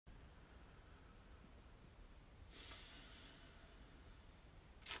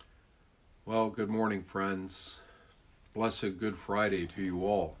Well, good morning, friends. Blessed Good Friday to you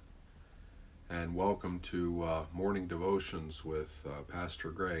all. And welcome to Morning Devotions with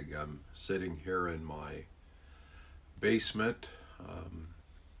Pastor Greg. I'm sitting here in my basement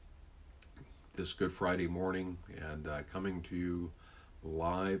this Good Friday morning and coming to you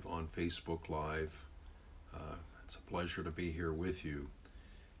live on Facebook Live. It's a pleasure to be here with you.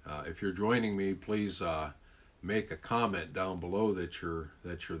 If you're joining me, please make a comment down below that you're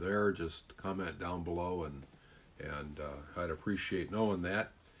there. Just comment down below, and I'd appreciate knowing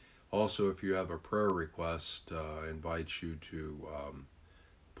that. Also, if you have a prayer request, I invite you to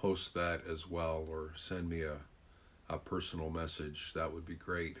post that as well, or send me a personal message. That would be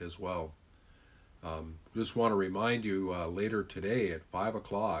great as well. Just want to remind you later today at 5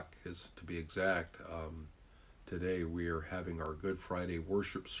 o'clock, is to be exact. Today we are having our Good Friday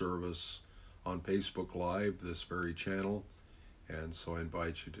worship service on Facebook Live, this very channel, and so I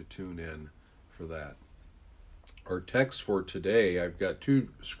invite you to tune in for that. Our text for today, I've got two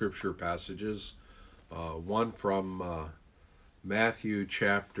scripture passages, one from Matthew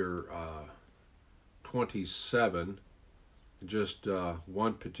chapter 27, just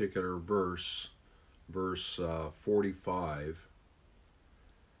one particular verse 45,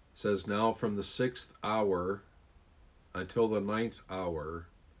 says, "Now from the 6th hour until the 9th hour,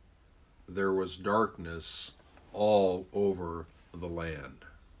 there was darkness all over the land."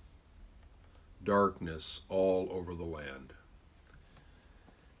 Darkness all over the land.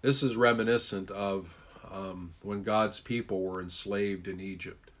 This is reminiscent of when God's people were enslaved in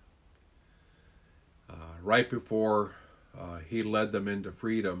Egypt. Right before He led them into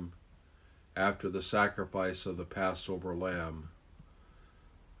freedom after the sacrifice of the Passover lamb,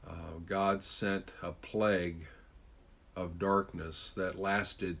 God sent a plague of darkness that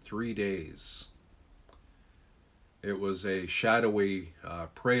lasted 3 days. It was a shadowy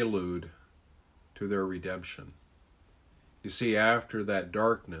prelude to their redemption. You see, after that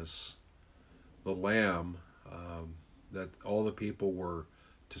darkness, the lamb that all the people were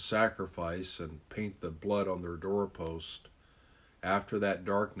to sacrifice and paint the blood on their doorpost, after that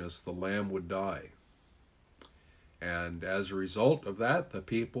darkness, the lamb would die. And as a result of that, the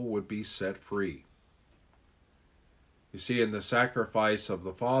people would be set free. You see, in the sacrifice of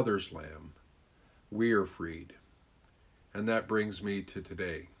the Father's Lamb, we are freed. And that brings me to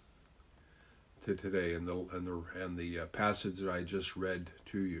today. And the passage that I just read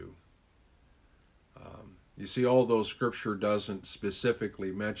to you. You see, although Scripture doesn't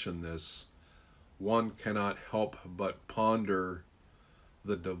specifically mention this, one cannot help but ponder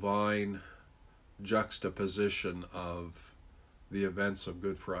the divine juxtaposition of the events of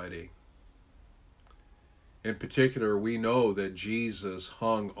Good Friday. In particular, we know that Jesus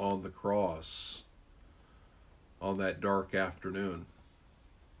hung on the cross on that dark afternoon.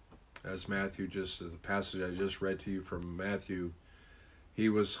 As the passage I just read to you from Matthew, He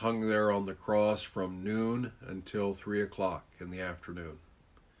was hung there on the cross from noon until 3 o'clock in the afternoon.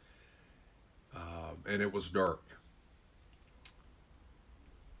 And it was dark.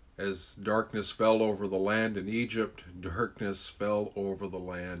 As darkness fell over the land in Egypt, darkness fell over the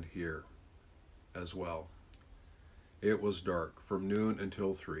land here as well. It was dark from noon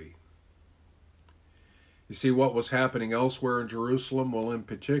until 3. You see what was happening elsewhere in Jerusalem? Well, in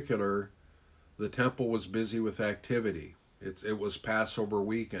particular, the temple was busy with activity. It was Passover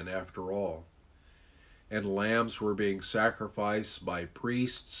weekend after all. And lambs were being sacrificed by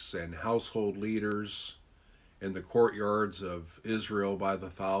priests and household leaders in the courtyards of Israel by the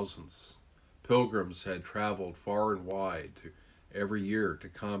thousands. Pilgrims had traveled far and wide every year to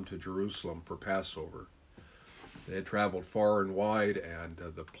come to Jerusalem for Passover. They had traveled far and wide, and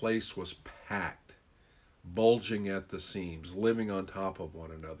the place was packed, bulging at the seams, living on top of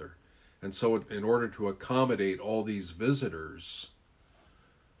one another. And so in order to accommodate all these visitors,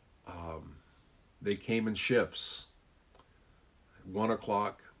 they came in shifts. 1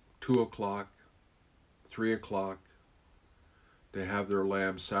 o'clock, 2 o'clock, 3 o'clock, to have their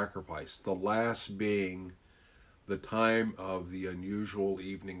lambs sacrificed. The last being the time of the unusual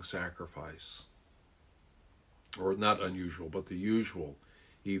evening sacrifice. Or not unusual, but the usual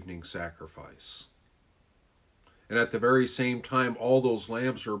evening sacrifice. And at the very same time, all those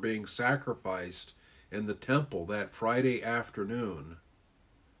lambs are being sacrificed in the temple that Friday afternoon.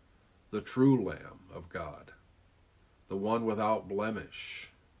 The true Lamb of God, the one without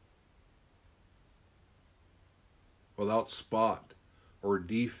blemish, without spot or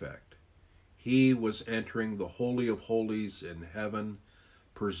defect, He was entering the Holy of Holies in heaven,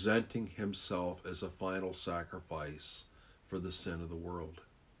 presenting Himself as a final sacrifice for the sin of the world.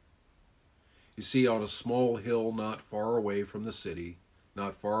 You see, on a small hill not far away from the city,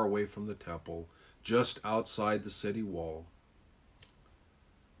 not far away from the temple, just outside the city wall,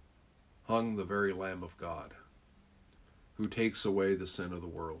 hung the very Lamb of God, who takes away the sin of the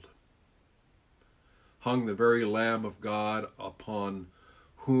world. Hung the very Lamb of God upon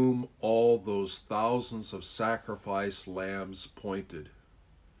whom all those thousands of sacrificed lambs pointed.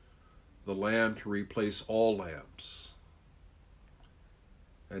 The Lamb to replace all lambs.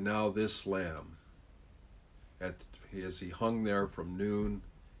 And now this Lamb, as he hung there from noon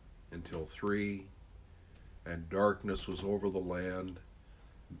until 3, and darkness was over the land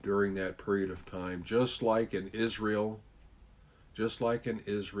during that period of time, just like in Israel,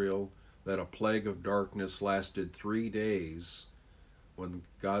 that a plague of darkness lasted 3 days when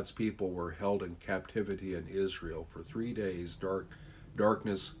God's people were held in captivity in Israel. For 3 days,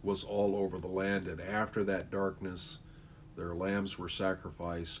 darkness was all over the land, and after that darkness, their lambs were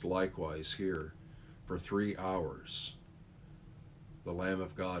sacrificed likewise here for 3 hours. The Lamb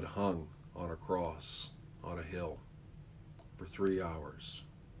of God hung on a cross, on a hill, for 3 hours.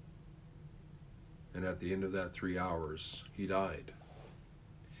 And at the end of that 3 hours, he died.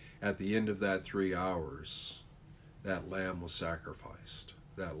 At the end of that 3 hours, that lamb was sacrificed,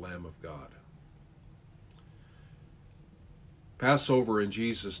 that Lamb of God. Passover in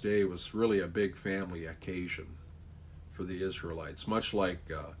Jesus' day was really a big family occasion for the Israelites, much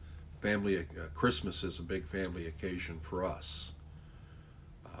like Christmas is a big family occasion for us.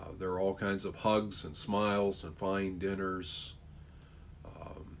 There are all kinds of hugs and smiles and fine dinners,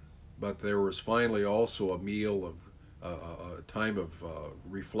 but there was finally also a meal of a time of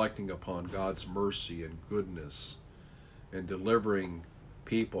reflecting upon God's mercy and goodness and delivering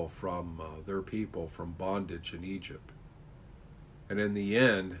people from their people from bondage in Egypt. And in the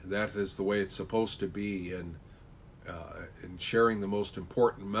end, that is the way it's supposed to be in sharing the most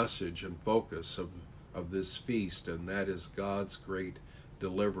important message and focus of this feast, and that is God's great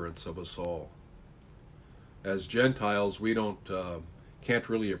deliverance of us all. As Gentiles, we can't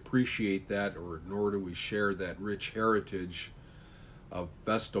really appreciate that, nor do we share that rich heritage of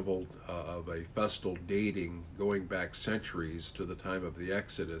a festal dating going back centuries to the time of the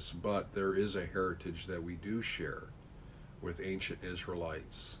Exodus, but there is a heritage that we do share with ancient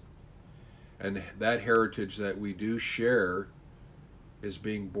Israelites. And that heritage that we do share is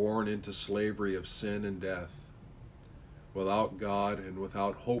being born into slavery of sin and death, without God and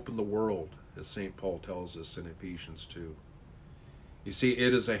without hope in the world, as St. Paul tells us in Ephesians 2. You see,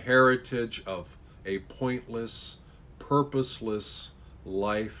 it is a heritage of a pointless, purposeless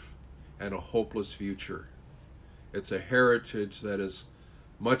life and a hopeless future. It's a heritage that is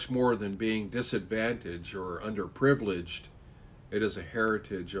much more than being disadvantaged or underprivileged. It is a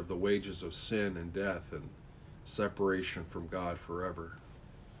heritage of the wages of sin and death and separation from God forever.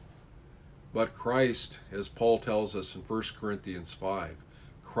 But Christ, as Paul tells us in 1 Corinthians 5,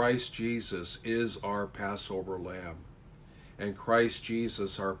 Christ Jesus is our Passover lamb. And Christ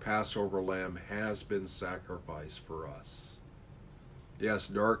Jesus, our Passover lamb, has been sacrificed for us. Yes,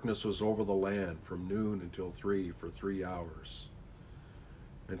 darkness was over the land from noon until 3 for 3 hours,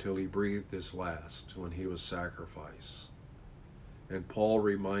 until he breathed his last when he was sacrificed. And Paul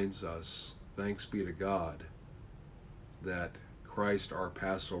reminds us, thanks be to God, that Christ, our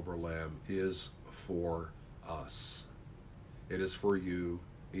Passover lamb, is for us. It is for you.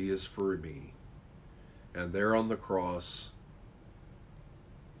 He is for me. And there on the cross,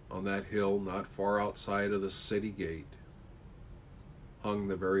 on that hill not far outside of the city gate, hung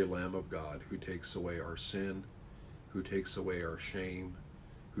the very Lamb of God, who takes away our sin, who takes away our shame,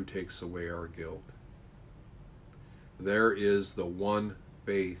 who takes away our guilt. There is the one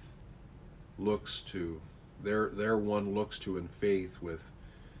faith looks to. There one looks to in faith with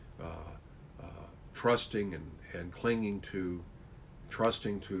trusting and clinging to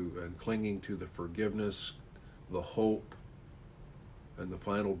the forgiveness, the hope, and the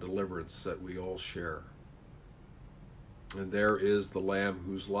final deliverance that we all share. And there is the Lamb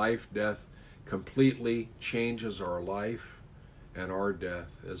whose life, death completely changes our life and our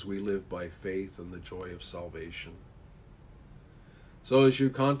death as we live by faith in the joy of salvation. So as you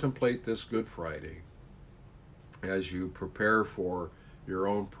contemplate this Good Friday, as you prepare for your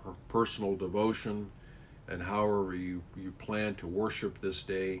own personal devotion and however you plan to worship this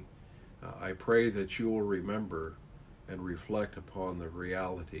day, I pray that you will remember and reflect upon the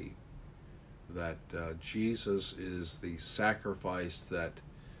reality that Jesus is the sacrifice that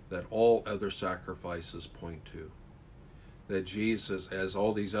all other sacrifices point to. That Jesus, as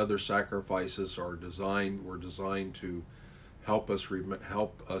all these other sacrifices were designed to help us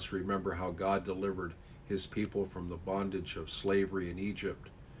remember how God delivered his people from the bondage of slavery in Egypt.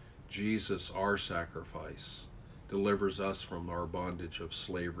 Jesus, our sacrifice, delivers us from our bondage of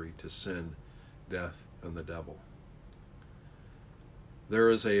slavery to sin, death, and the devil. There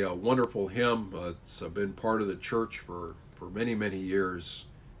is a wonderful hymn. It's been part of the church for many, many years,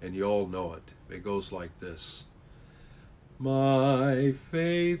 and you all know it. It goes like this. My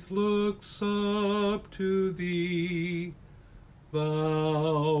faith looks up to thee, thou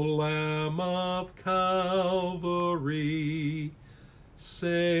Lamb of Calvary,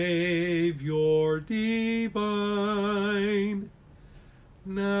 Savior divine.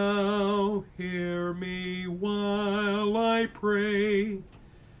 Now hear me while I pray,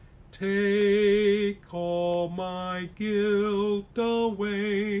 take all my guilt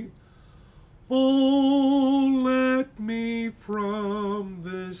away. Oh, let me from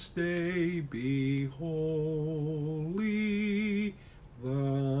this day be wholly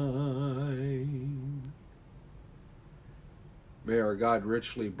thine. May our God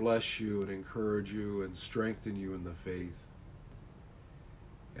richly bless you and encourage you and strengthen you in the faith.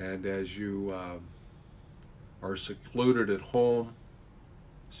 And as you are secluded at home,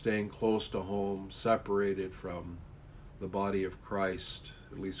 staying close to home, separated from the body of Christ,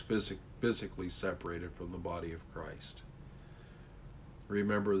 at least physically separated from the body of Christ,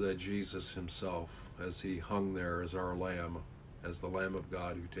 remember that Jesus himself, as he hung there as our Lamb, as the Lamb of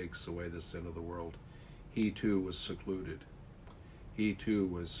God who takes away the sin of the world, he too was secluded. He too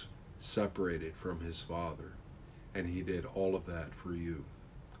was separated from his Father, and he did all of that for you.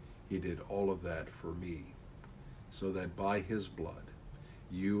 He did all of that for me, so that by his blood,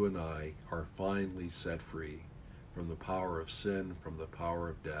 you and I are finally set free from the power of sin, from the power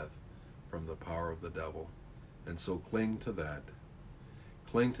of death, from the power of the devil. And so cling to that.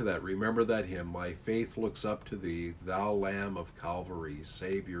 Cling to that. Remember that hymn, my faith looks up to thee, thou Lamb of Calvary,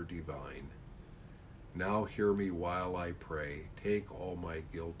 Savior divine. Now hear me while I pray, take all my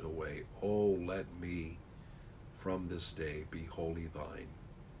guilt away. Oh, let me from this day be wholly thine.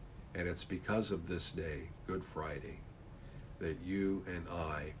 And it's because of this day, Good Friday, that you and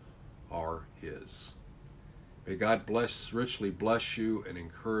I are his. May God richly bless you and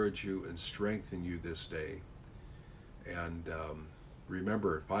encourage you and strengthen you this day. And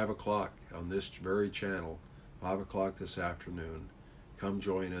remember, at 5 o'clock on this very channel, 5 o'clock this afternoon, come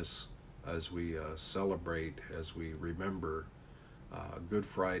join us as we celebrate, as we remember Good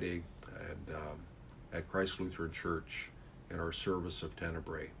Friday and at Christ Lutheran Church in our service of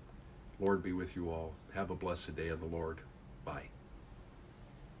Tenebrae. Lord be with you all. Have a blessed day in the Lord. Bye.